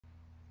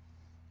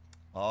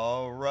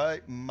All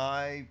right,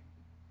 my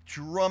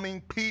drumming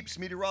peeps,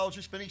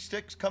 meteorologist Vinny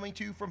Sticks coming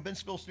to you from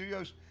Vinceville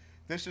Studios.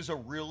 This is a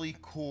really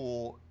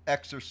cool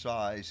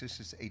exercise. This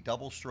is a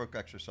double stroke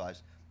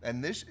exercise,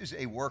 and this is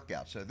a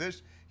workout. So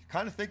this, you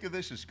kind of think of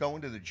this as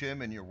going to the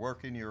gym and you're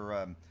going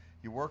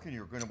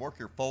to work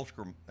your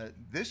fulcrum.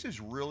 This is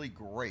really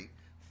great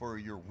for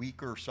your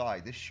weaker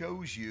side.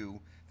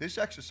 This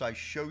exercise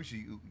shows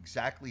you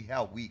exactly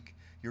how weak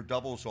your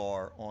doubles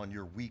are on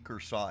your weaker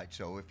side.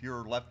 So if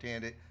you're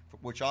left-handed,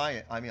 which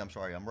I'm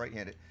sorry, I'm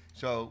right-handed.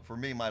 So for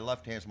me, my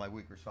left hand's my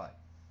weaker side.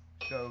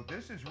 So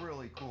this is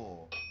really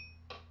cool.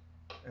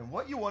 And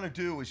what you want to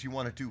do is you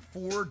want to do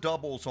 4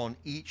 doubles on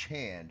each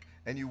hand,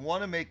 and you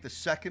want to make the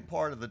second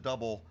part of the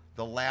double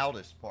the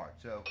loudest part.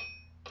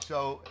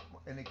 So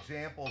an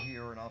example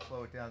here, and I'll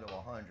slow it down to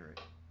 100.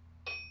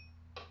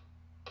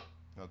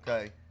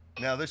 Okay.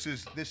 Now this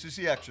is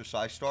the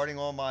exercise starting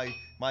on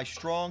my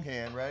strong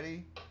hand.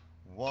 Ready?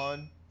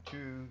 1,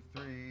 2,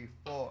 3,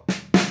 4.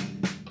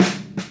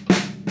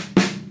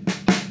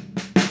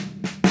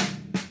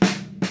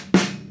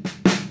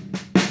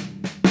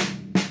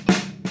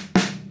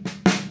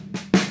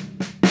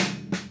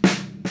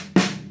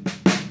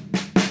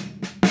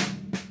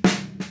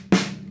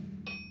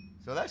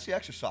 So that's the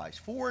exercise,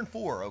 4 and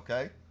 4,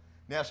 okay?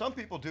 Now, some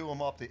people do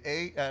them up to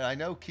 8, and I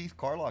know Keith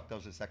Carlock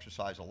does this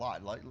exercise a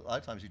lot. A lot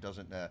of times he does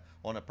it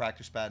on a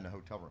practice pad in a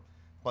hotel room.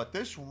 But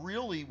this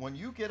really, when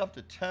you get up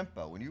to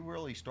tempo, when you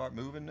really start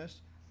moving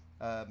this,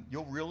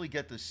 you'll really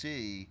get to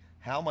see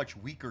how much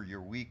weaker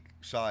your weak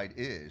side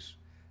is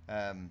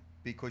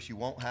because you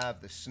won't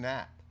have the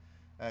snap.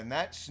 And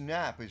that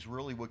snap is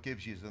really what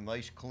gives you the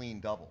nice, clean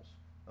doubles,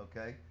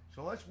 okay?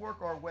 So let's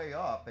work our way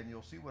up, and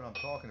you'll see what I'm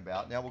talking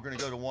about. Now we're going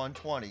to go to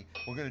 120.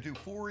 We're going to do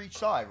 4 each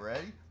side.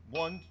 Ready?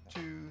 1,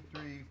 2,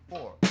 3, 4.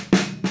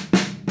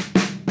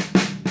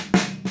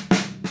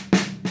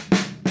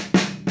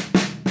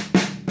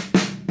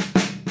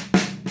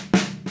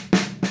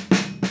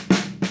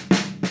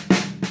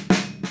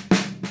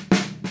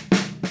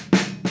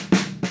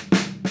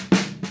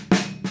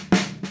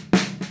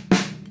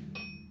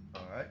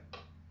 All right.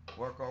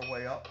 Work our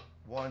way up.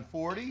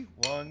 140.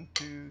 1,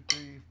 2, 3,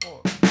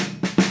 4.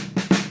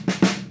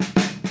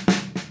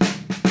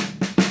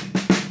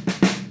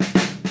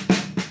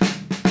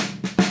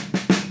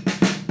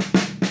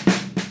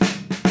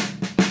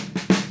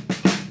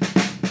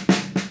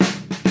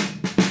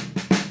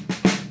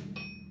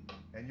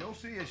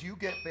 See, as you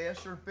get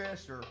faster and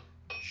faster,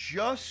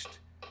 just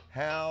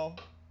how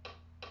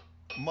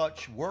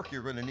much work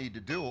you're going to need to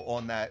do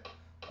on that,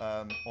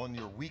 on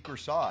your weaker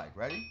side.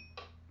 Ready?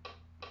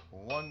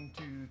 1,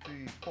 2,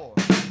 3, 4.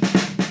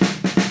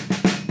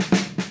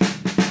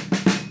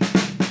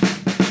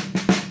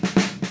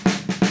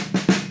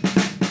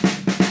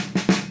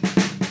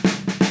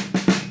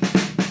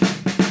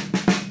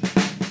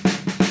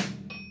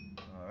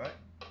 All right.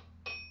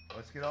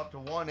 Let's get up to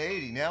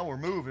 180. Now we're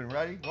moving.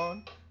 Ready?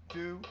 1,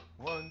 2,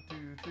 1, 2,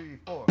 3,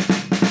 4.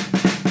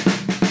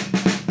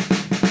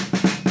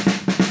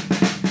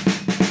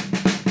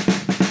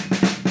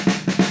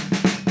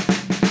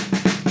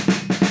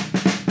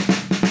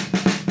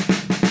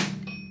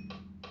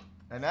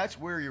 And that's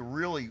where you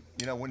really,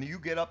 when you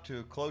get up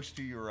to close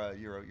to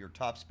your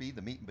top speed,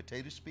 the meat and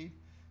potato speed,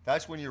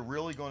 that's when you're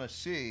really going to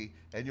see,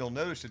 and you'll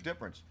notice the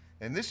difference.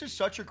 And this is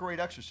such a great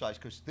exercise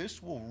because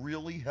this will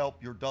really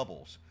help your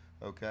doubles,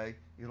 okay?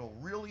 It'll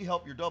really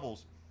help your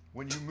doubles.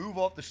 When you move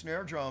off the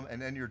snare drum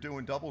and then you're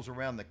doing doubles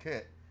around the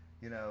kit,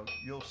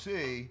 you'll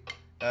see,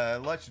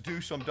 let's do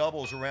some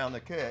doubles around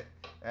the kit.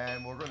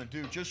 And we're going to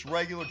do just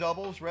regular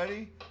doubles.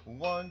 Ready?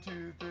 1,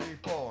 2, 3,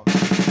 4.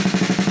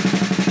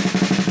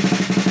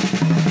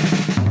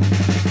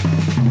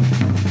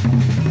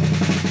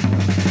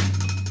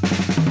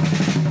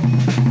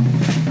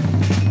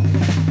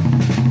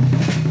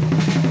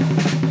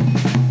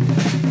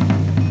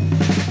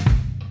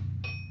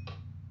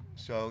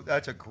 So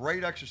that's a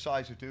great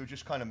exercise to do,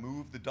 just kind of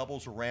move the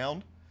doubles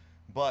around,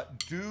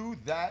 but do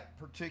that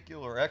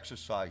particular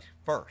exercise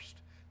first.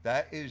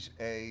 That is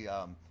it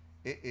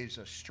is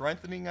a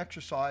strengthening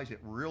exercise. It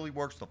really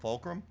works the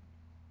fulcrum.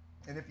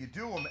 And if you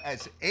do them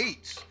as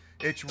 8s,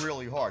 it's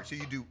really hard. So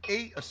you do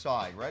 8 a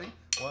side. Ready?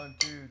 1,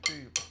 2, 3,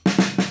 4,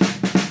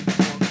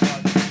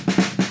 5.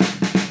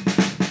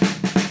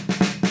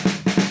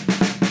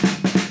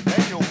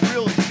 Then you'll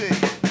really see.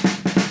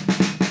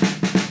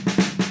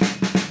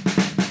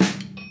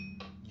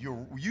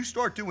 You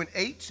start doing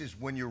 8s is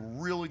when you're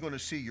really going to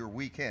see your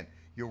weak hand.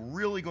 You're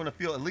really going to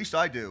feel, at least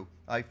I do,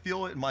 I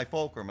feel it in my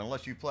fulcrum,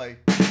 unless you play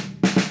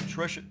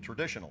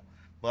traditional.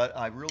 But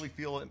I really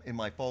feel it in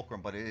my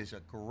fulcrum. But it is a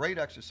great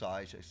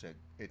exercise.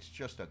 It's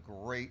just a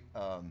great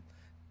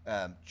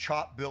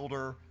chop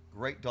builder,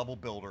 great double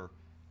builder.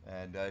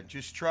 And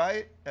just try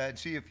it and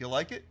see if you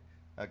like it.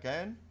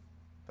 Again,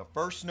 the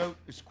first note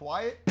is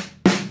quiet.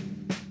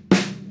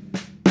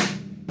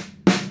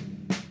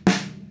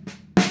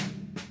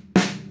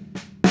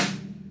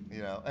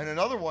 And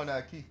another one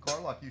Keith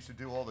Carlock used to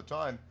do all the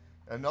time,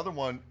 another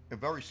one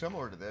very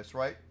similar to this,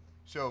 right?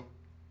 So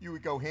you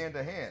would go hand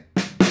to hand.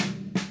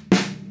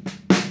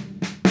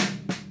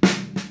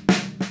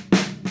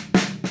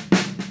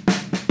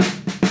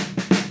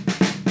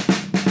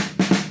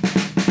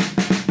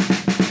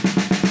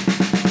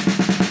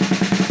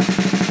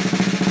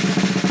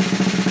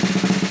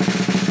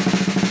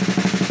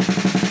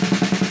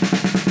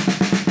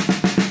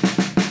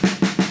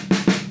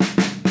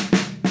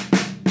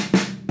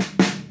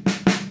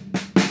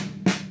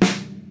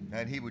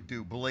 and he would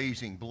do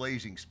blazing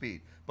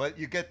speed. But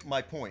you get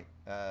my point.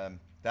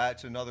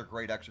 That's another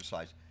great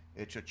exercise.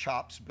 It's a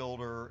chops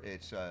builder.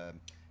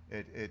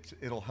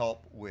 It'll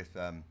help with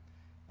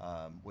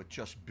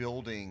just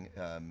building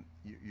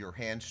your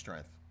hand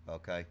strength.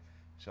 Okay,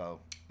 so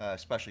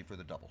especially for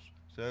the doubles.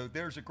 So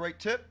there's a great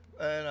tip,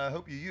 and I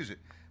hope you use it.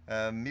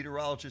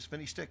 Meteorologist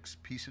Vinny Sticks.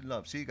 Peace and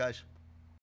love. See you guys.